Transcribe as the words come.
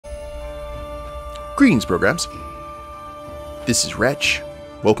Greetings, programs. This is Wretch.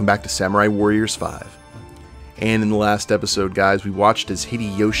 Welcome back to Samurai Warriors 5. And in the last episode, guys, we watched as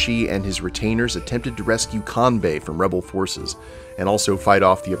Hideyoshi and his retainers attempted to rescue Kanbei from rebel forces, and also fight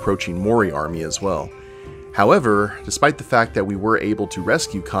off the approaching Mori army as well. However, despite the fact that we were able to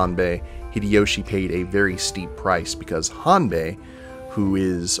rescue Kanbei, Hideyoshi paid a very steep price because Hanbei, who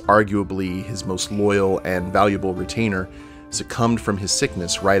is arguably his most loyal and valuable retainer, succumbed from his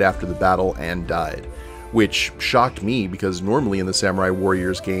sickness right after the battle and died. Which shocked me because normally in the Samurai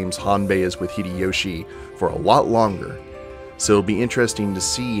Warriors games, Hanbei is with Hideyoshi for a lot longer. So it'll be interesting to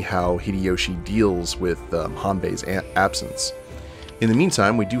see how Hideyoshi deals with Hanbei's absence. In the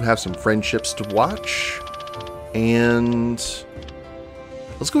meantime, we do have some friendships to watch, and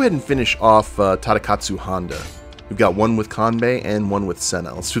let's go ahead and finish off Tadakatsu Honda. We've got one with Kanbei and one with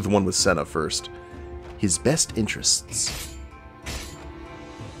Senna. Let's do the one with Senna first. His best interests.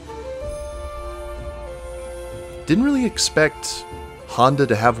 Didn't really expect Honda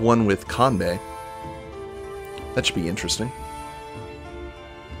to have one with Kanbei. That should be interesting.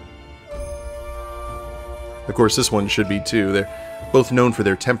 Of course, this one should be too. They're both known for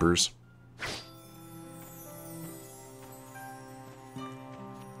their tempers.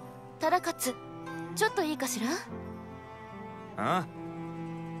 Tadakatsu, ちょっといいかしら? あ?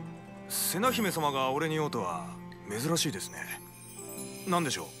 瀬名姫様が俺に用とは珍しいですね。何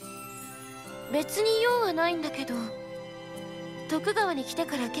でしょう? 別に用はないんだけど、徳川に来て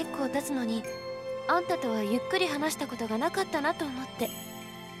から結構経つのに、あんたとはゆっくり話したことがなかったなと思って。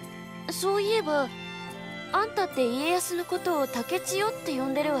そういえば、あんたって家康のことを竹千代って呼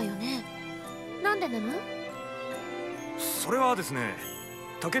んでるわよね。なんでなの？それはですね、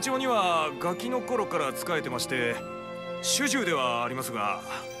竹千代にはガキの頃から仕えてまして、主従ではありますが、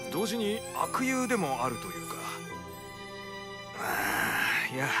同時に悪友でもあるというか。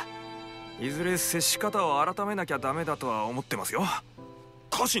いや。いずれ接し方を改めなきゃダメだとは思ってますよ。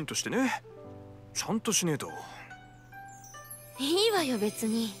家臣としてね、ちゃんとしねえと。いいわよ別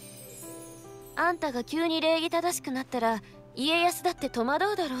に。あんたが急に礼儀正しくなったら家康だって戸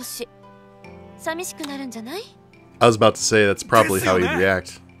惑うだろうし、寂しくなるんじゃない？ I was about to say that's probably how he'd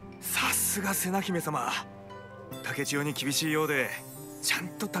react. さすが瀬名姫様。竹千代に厳しいようで、ちゃん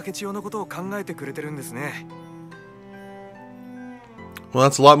と竹千代のことを考えてくれてるんですね。Well,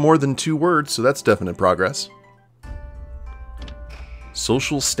 that's a lot more than 2 words, so that's definite progress.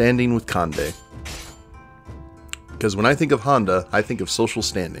 Social standing with Kanbei. Because when I think of Honda, I think of social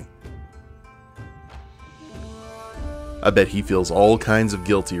standing. I bet he feels all kinds of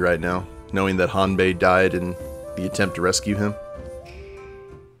guilty right now, knowing that Hanbei died in the attempt to rescue him.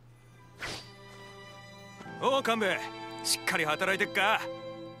 Oh, Kanbei, しっかり働いてっか。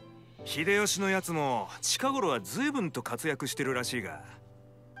秀吉のやつも近頃は随分と活躍してるらしいが。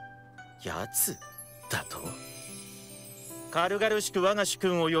やつだと？軽々しく我が主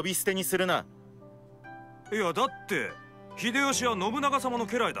君を呼び捨てにするな。いやだって秀吉は信長様の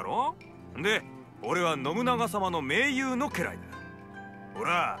家来だろ。で俺は信長様の盟友の家来だ。ほ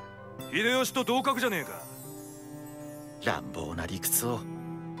ら秀吉と同格じゃねえか。乱暴な理屈を。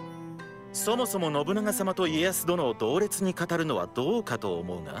そもそも信長様と家康殿を同列に語るのはどうかと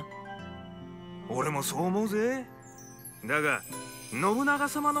思うが。俺もそう思うぜ。だが信長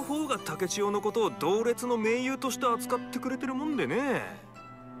様の方が竹千代のことを同列の盟友として扱ってくれてるもんでね。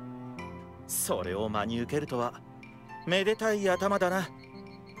それを真に受けるとはめでたい頭だな。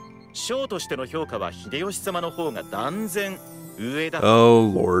将としての評価は秀吉様の方が断然上だ。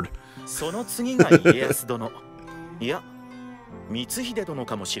Oh Lord。その次が家康殿。いや、光秀殿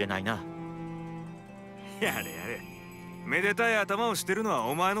かもしれないな。やれやれ。めでたい頭をしてるのは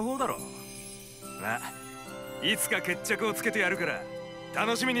お前の方だろ。まあ。いつか決着をつけてやるから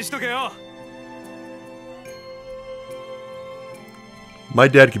楽しみにしとけよ。 My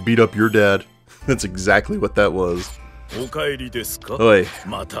dad could beat up your dad. That's exactly what that was. Oi.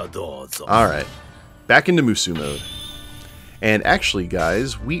 Alright. Back into Musu mode. And actually,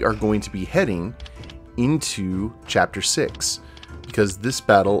 guys, we are going to be heading into Chapter 6. Because this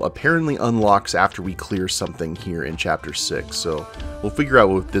battle apparently unlocks after we clear something here in Chapter 6. So we'll figure out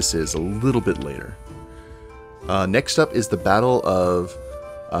what this is a little bit later. Next up is the Battle of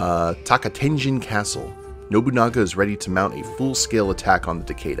Takatenjin Castle. Nobunaga is ready to mount a full-scale attack on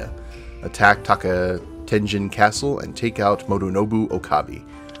the Takeda. Attack Takatenjin Castle and take out Motonobu Okabe.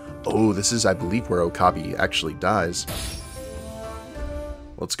 Oh, this is, I believe, where Okabe actually dies.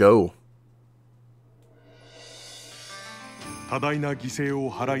 Let's go. 多大な犠牲を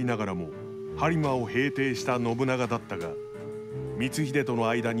払いながらも播磨を平定した信長だったが、光秀との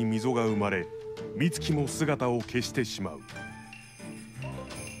間に溝が生まれ、美月も姿を消してしまう。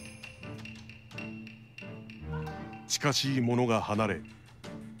近しい者が離れ、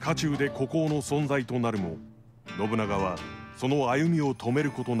家中で孤高の存在となるも、信長はその歩みを止め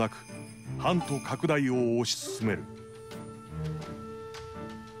ることなく藩と拡大を推し進める。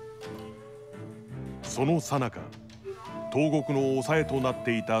その最中、東国の抑えとなっ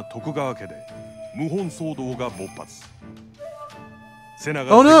ていた徳川家で謀反騒動が勃発。瀬名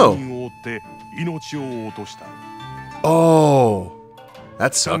が責任を負って命を落とした。Oh,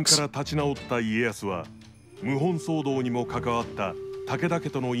 that 藩 sucks. から立ち直った家康は謀反騒動にも関わった武田家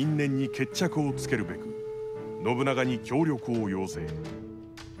との因縁に決着をつけるべく信長に協力を要請。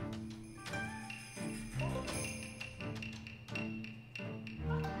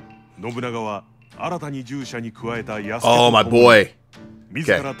信長は新たに従者に加えた安家 Oh, my boy.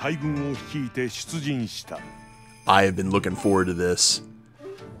 自ら大軍を率いて出陣した。 I have been looking forward to this.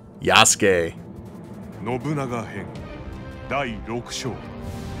 Yasuke. 信長編第6章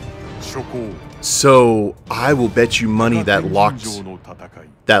初行。 So, I will bet you money that 天神城の戦い。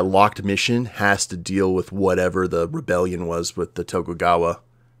 that locked mission has to deal with whatever the rebellion was with the Tokugawa,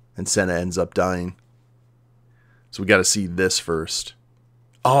 and Senna ends up dying. So we got to see this first.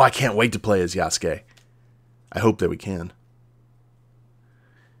 Oh, I can't wait to play as Yasuke. I hope that we can.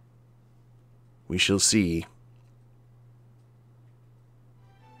 We shall see.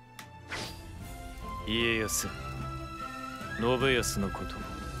 家康、信康のこと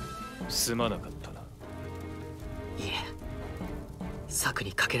すまなかったな。いえ、策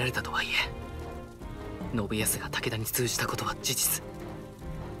にかけられたとはいえ、信康が武田に通じたことは事実。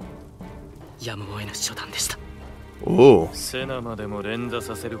やむを得ぬ初段でした。 Oh. セナまでも連打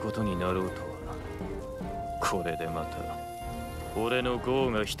させることになろうとは。これでまた俺の業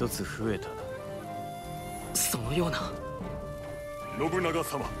が一つ増えたな。そのような。信長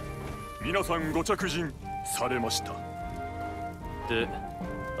様、皆さんご着陣されました。で、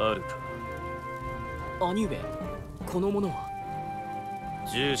あるか。兄上、この者は。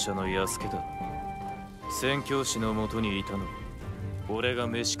従者の安家だ。宣教師のもとにいたのに俺が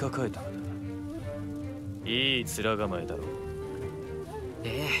召し抱えたのだ。いい面構えだろう。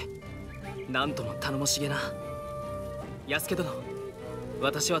ええ、なんとも頼もしげな。安家殿、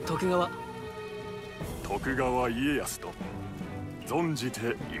私は徳川家康と存じ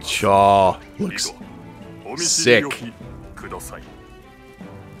ています。 Shaw looks お見知りお sick. きください。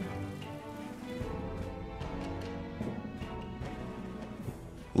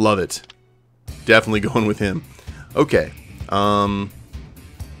 Love it. Definitely going with him. Okay. 粉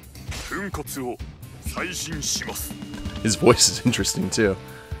骨を再審します。 His voice is interesting too.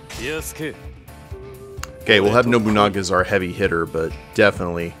 安家。 Okay, we'll have Nobunaga as our heavy hitter, but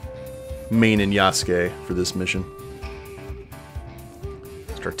definitely main and Yasuke for this mission.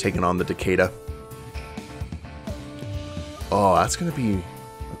 Start taking on the Takeda. Oh, that's gonna be...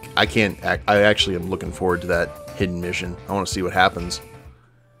 I actually am looking forward to that hidden mission. I want to see what happens.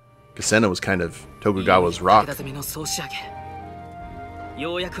 Senna was kind of Tokugawa's rock.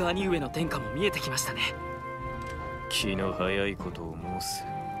 ようやく兄上の天下も見えてきましたね。気の早いことを申す。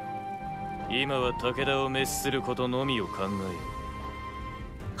今は武田を滅することのみを考えよ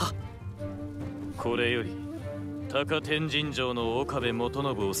う。はっ。これより高天神城の岡部元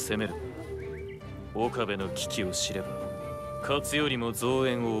信を攻める。岡部の危機を知れば勝つよりも増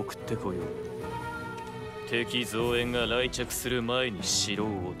援を送ってこよう。敵増援が来着する前に城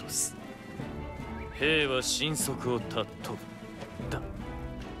を落とす。兵は神速を尊ぶ。だ。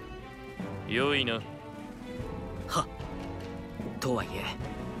良いな。はっ。とはいえ、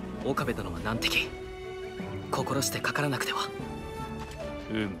岡部殿は難敵。心してかからなくては。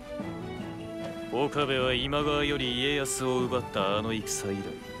岡部は今川より家康を奪ったあの戦以来、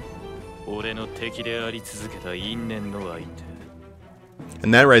俺の敵であり続けた因縁の相手。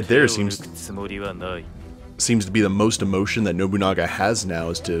And that right there seems つもりはない。 seems to be the most emotion that Nobunaga has now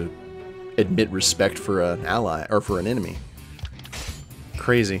is to admit respect for an ally or for an enemy.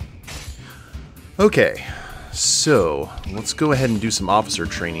 Crazy. Okay, so let's go ahead and do some officer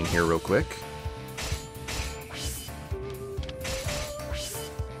training here real quick.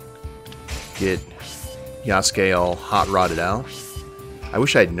 Get Yasuke all hot rodded out. I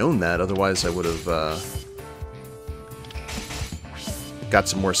wish I'd known that, otherwise I would have got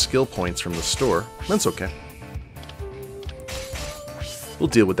some more skill points from the store. That's okay. We'll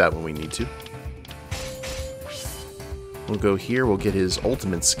deal with that when we need to. We'll go here, we'll get his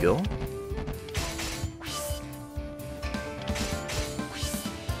ultimate skill.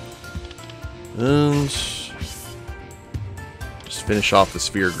 And just finish off the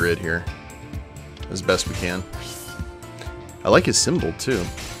sphere grid here as best we can. I like his symbol too.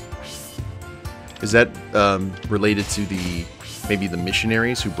 Is that related to maybe the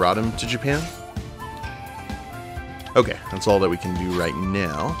missionaries who brought him to Japan? Okay, that's all that we can do right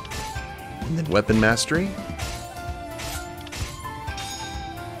now. And then weapon mastery.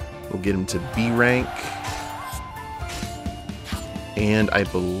 We'll get him to B rank. And I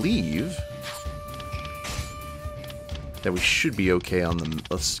believe that we should be okay on them.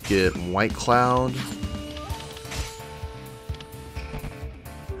 Let's get White Cloud.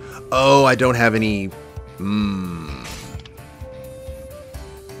 Oh, I don't have any...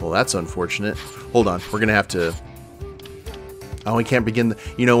 Well, that's unfortunate. Hold on, we're gonna have to... Oh, we can't begin the...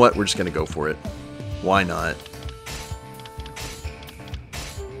 You know what? We're just gonna go for it. Why not?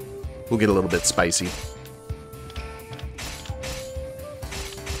 We'll get a little bit spicy.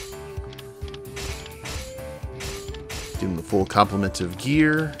 Give him the full complement of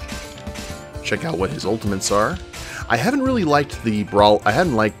gear. Check out what his ultimates are. I haven't really liked the brawl. I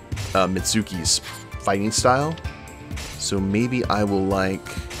hadn't liked Mitsuki's fighting style, so maybe I will like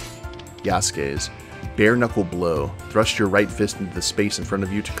Yasuke's. Bare knuckle blow. Thrust your right fist into the space in front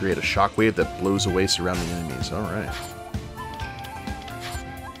of you to create a shockwave that blows away surrounding enemies. All right.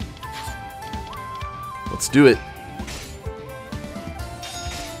 Let's do it.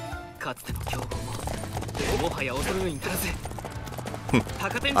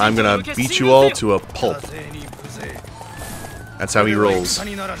 I'm gonna beat you all to a pulp. That's how he rolls.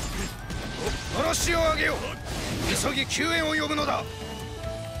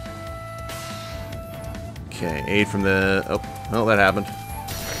 Okay, aid from the... Oh, no, that happened.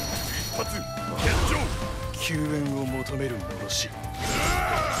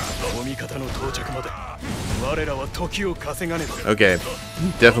 Okay,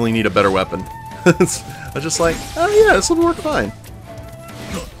 definitely need a better weapon. I was just like, oh yeah, this will work fine.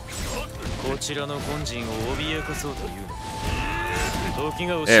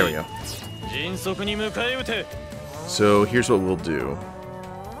 There we go. So here's what we'll do.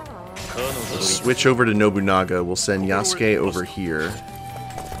 We'll switch over to Nobunaga. We'll send Yasuke over here.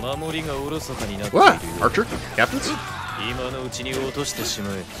 What? Archer? Captains?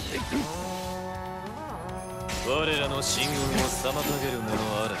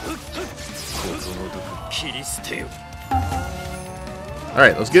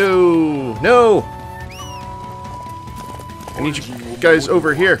 Alright, let's go! No! I need you guys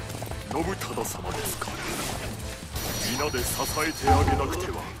over here.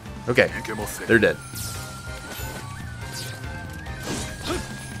 Okay, they're dead.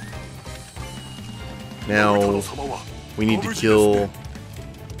 Now, we need to kill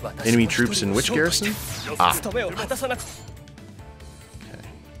enemy troops in which garrison? Ah. Okay,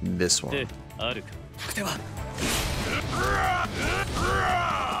 this one.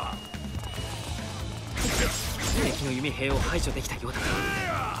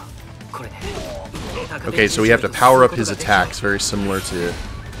 Okay, so we have to power up his attacks, very similar to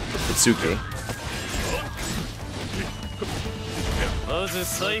Mitsuki.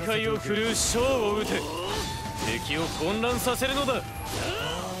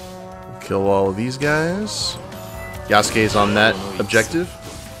 Kill all of these guys. Yasuke's on that objective.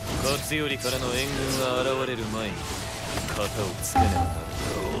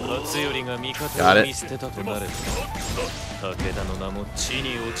 Got it.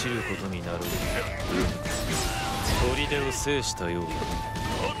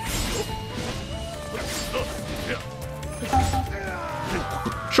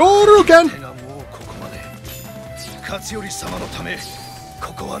 Shoryuken!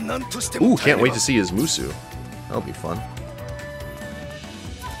 Ooh, can't wait to see his Musu. That'll be fun.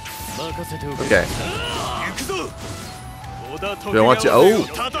 Okay. Do I want to? Oh!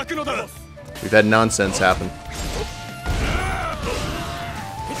 We've had nonsense happen.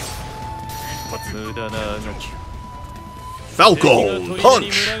 Falcon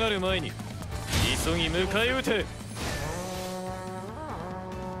Punch!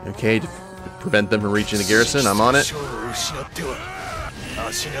 Okay, to prevent them from reaching the garrison, I'm on it.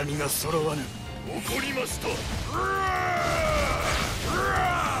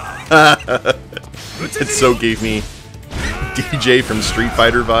 It so gave me DJ from Street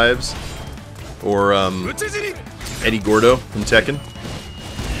Fighter vibes, or Eddie Gordo from Tekken.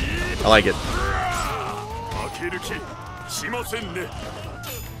 I like it.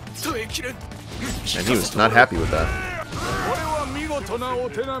 And he was not happy with that.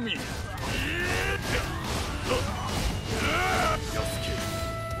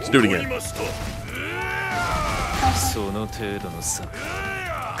 Let's do it again.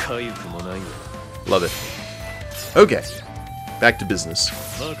 Love it. Okay, back to business.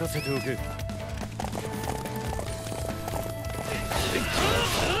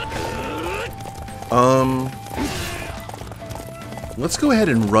 Let's go ahead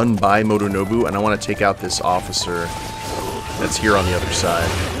and run by Motonobu, and I want to take out this officer that's here on the other side.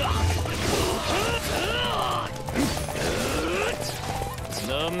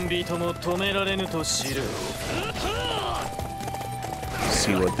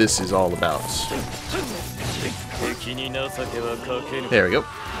 See what this is all about. There we go.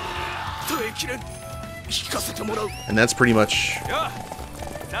 And that's pretty much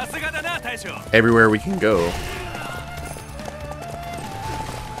everywhere we can go.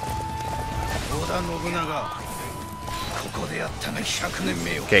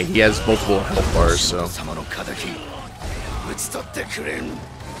 Okay, he has multiple health bars, so...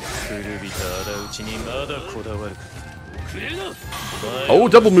 Oh,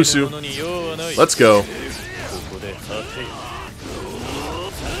 double Musu! Let's go.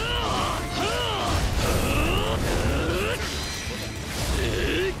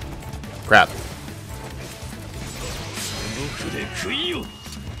 Crap.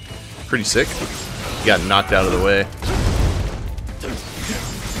 Pretty sick. He got knocked out of the way.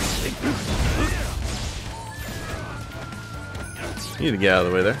 You need to get out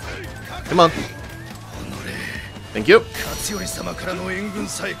of the way there. Come on. Thank you.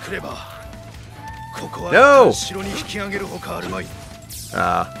 No!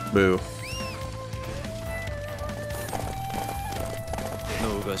 Ah, boo.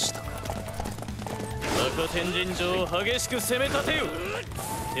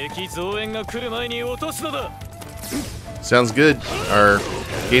 Sounds good. Are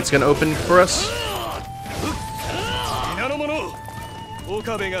gates gonna open for us?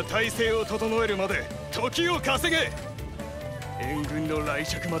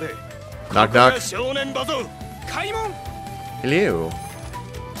 Knock knock. Hello.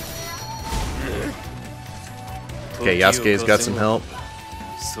 Okay, Yasuke's got some help.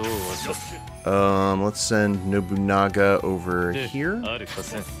 Let's send Nobunaga over here.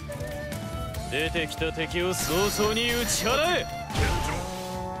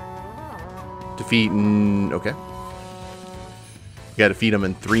 Defeat in... okay. We gotta defeat him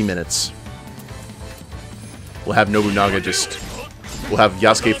in 3 minutes. We'll have Nobunaga just... we'll have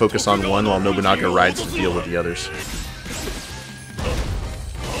Yasuke focus on one while Nobunaga rides the field with the others.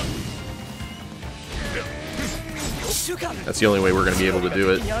 That's the only way we're gonna be able to do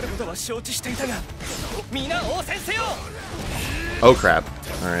it. Oh crap.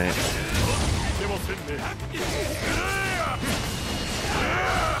 Alright.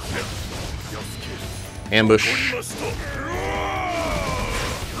 Ambush.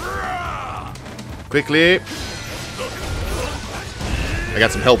 Quickly. I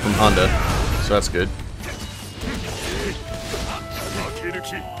got some help from Honda, so that's good.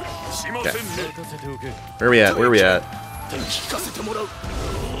 Okay. Where are we at? Where are we at?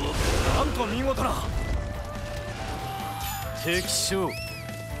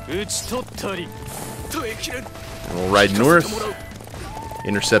 And we'll ride north,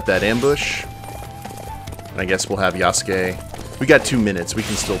 intercept that ambush, and I guess we'll have Yasuke. We got 2 minutes. We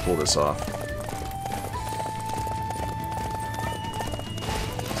can still pull this off.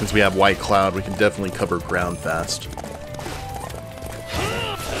 Since we have White Cloud, we can definitely cover ground fast.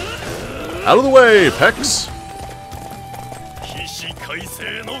 Out of the way, Pex!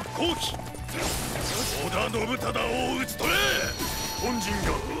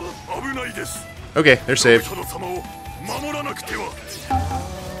 Okay, they're saved.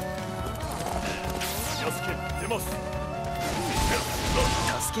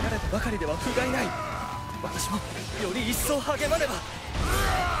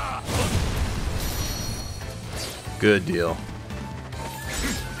 Good deal.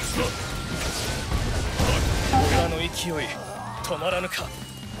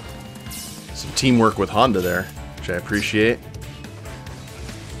 Some teamwork with Honda there, which I appreciate.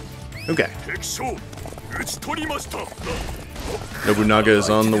 Okay. Nobunaga is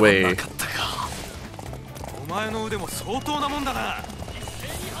on the way.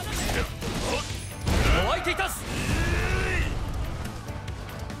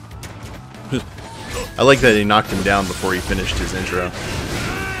 I like that he knocked him down before he finished his intro.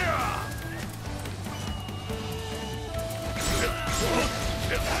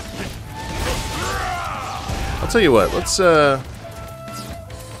 I'll tell you what, let's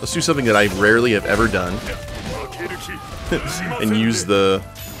do something that I rarely have ever done and use the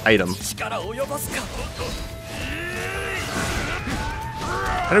item.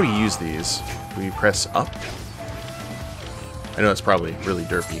 How do we use these? Do we press up? I know it's probably really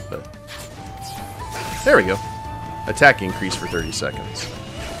derpy, but... there we go. Attack increase for 30 seconds.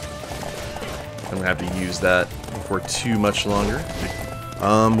 I'm gonna have to use that for too much longer.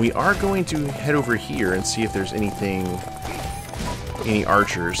 We are going to head over here and see if there's anything any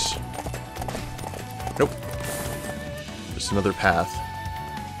archers. Nope. Just another path.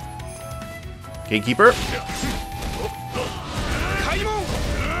 Gatekeeper.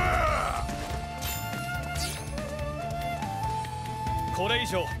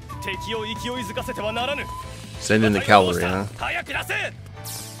 Send in the cavalry, huh?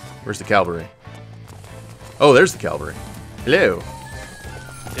 Where's the cavalry? Oh, there's the cavalry. Hello.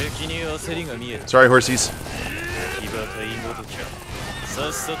 Sorry, horsies.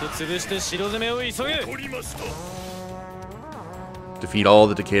 Defeat all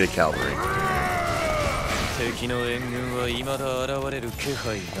the Takeda cavalry.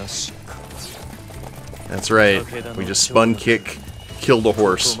 That's right. We just spun kick, killed a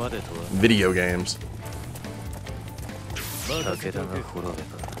horse. Video games.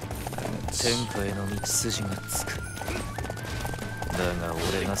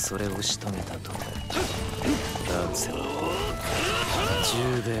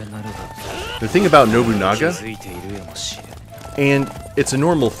 The thing about Nobunaga, and it's a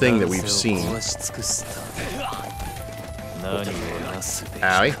normal thing that we've seen.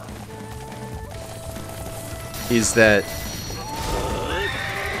 Owie. Is that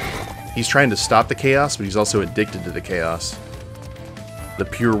he's trying to stop the chaos, but he's also addicted to the chaos. The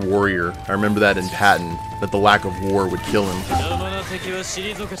pure warrior. I remember that in Patton, that the lack of war would kill him.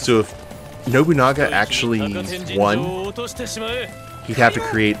 So if Nobunaga actually won, he'd have to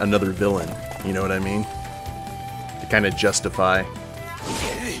create another villain. You know what I mean? To kind of justify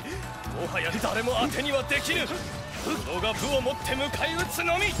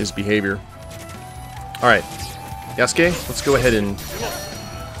his behavior. Alright. Yasuke, let's go ahead and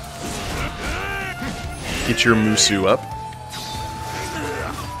get your Musu up.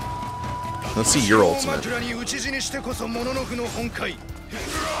 Let's see your ultimate.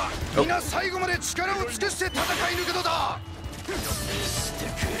 Oh.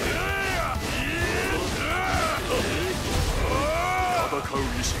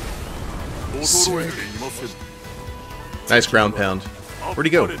 Nice ground pound. Where'd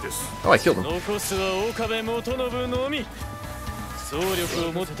he go? Oh, I killed him.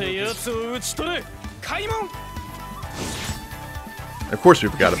 Of course we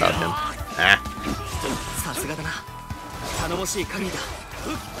forgot about him. Ah.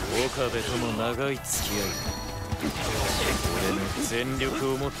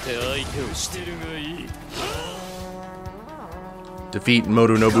 Defeat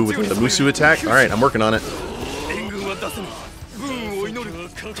Nobunaga with the Musu attack? Alright, I'm working on it.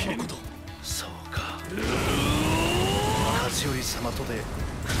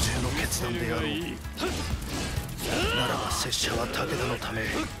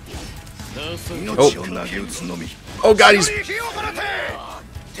 Oh god,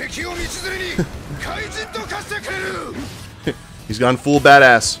 he's gone full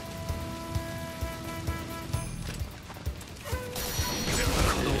badass.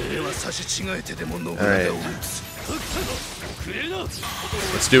 Alright.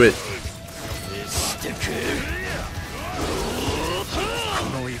 Let's do it.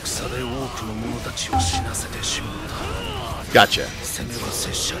 Gotcha.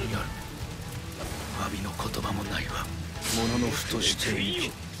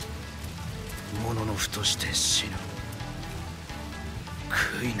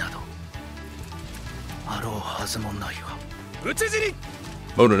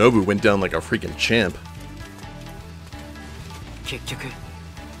 Nobunaga went down like a freaking champ.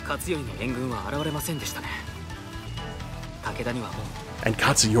 And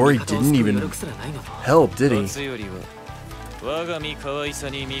Katsuyori didn't even help, did he?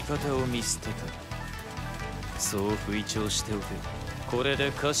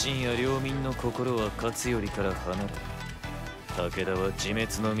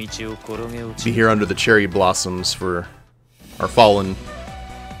 Be here under the cherry blossoms for our fallen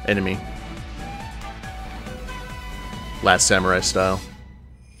enemy. Last Samurai style.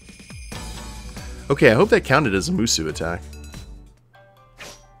 Okay, I hope that counted as a Musu attack.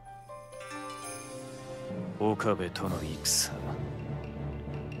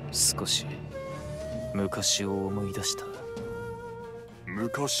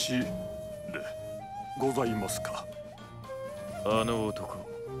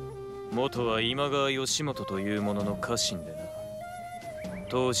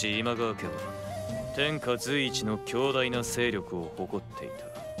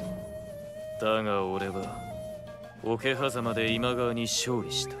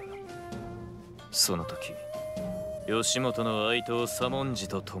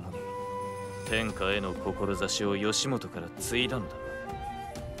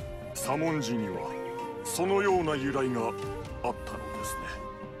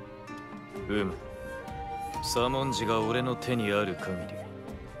 左文字が俺の手にある限り、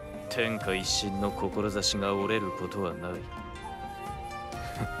天下一神の志が折れることはない。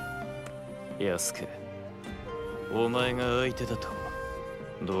安家、お前が相手だと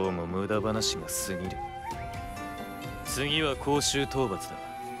どうも無駄話が過ぎる。次は公衆討伐だ。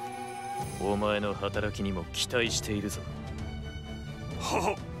お前の働きにも期待しているぞ。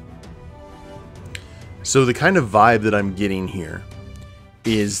So the kind of vibe that I'm getting here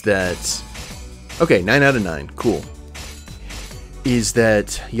is that, okay, 9 out of 9, cool, is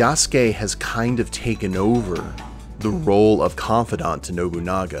that Yasuke has kind of taken over the role of confidant to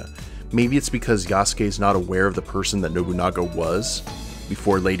Nobunaga. Maybe it's because Yasuke is not aware of the person that Nobunaga was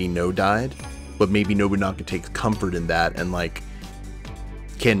before Lady No died, but maybe Nobunaga takes comfort in that and, like,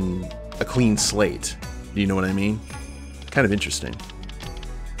 can a clean slate. Do you know what I mean? Kind of interesting.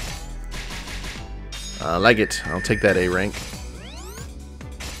 I like it. I'll take that A rank.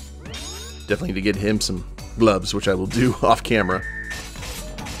 Definitely need to get him some gloves, which I will do off camera.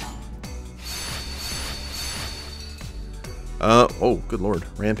 Oh, good lord.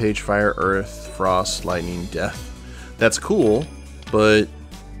 Rampage, fire, earth, frost, lightning, death. That's cool, but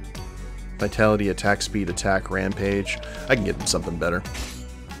vitality, attack speed, attack, rampage. I can get him something better.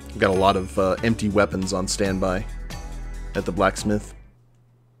 I've got a lot of empty weapons on standby at the blacksmith.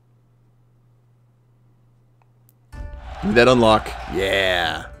 Give me that unlock.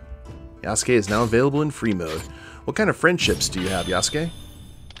 Yeah. Yasuke is now available in free mode. What kind of friendships do you have, Yasuke?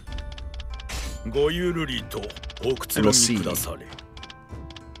 Let's see.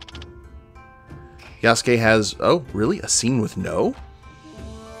 Yasuke has, oh, really? A scene with No?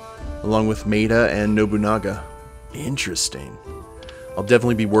 Along with Maida and Nobunaga. Interesting. I'll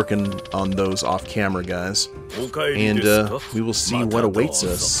definitely be working on those off camera, guys. And we will see what awaits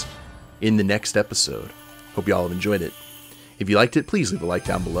us in the next episode. Hope y'all have enjoyed it. If you liked it, please leave a like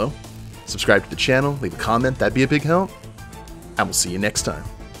down below. Subscribe to the channel, leave a comment, that'd be a big help. And we'll see you next time.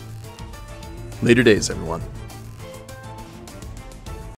 Later days, everyone.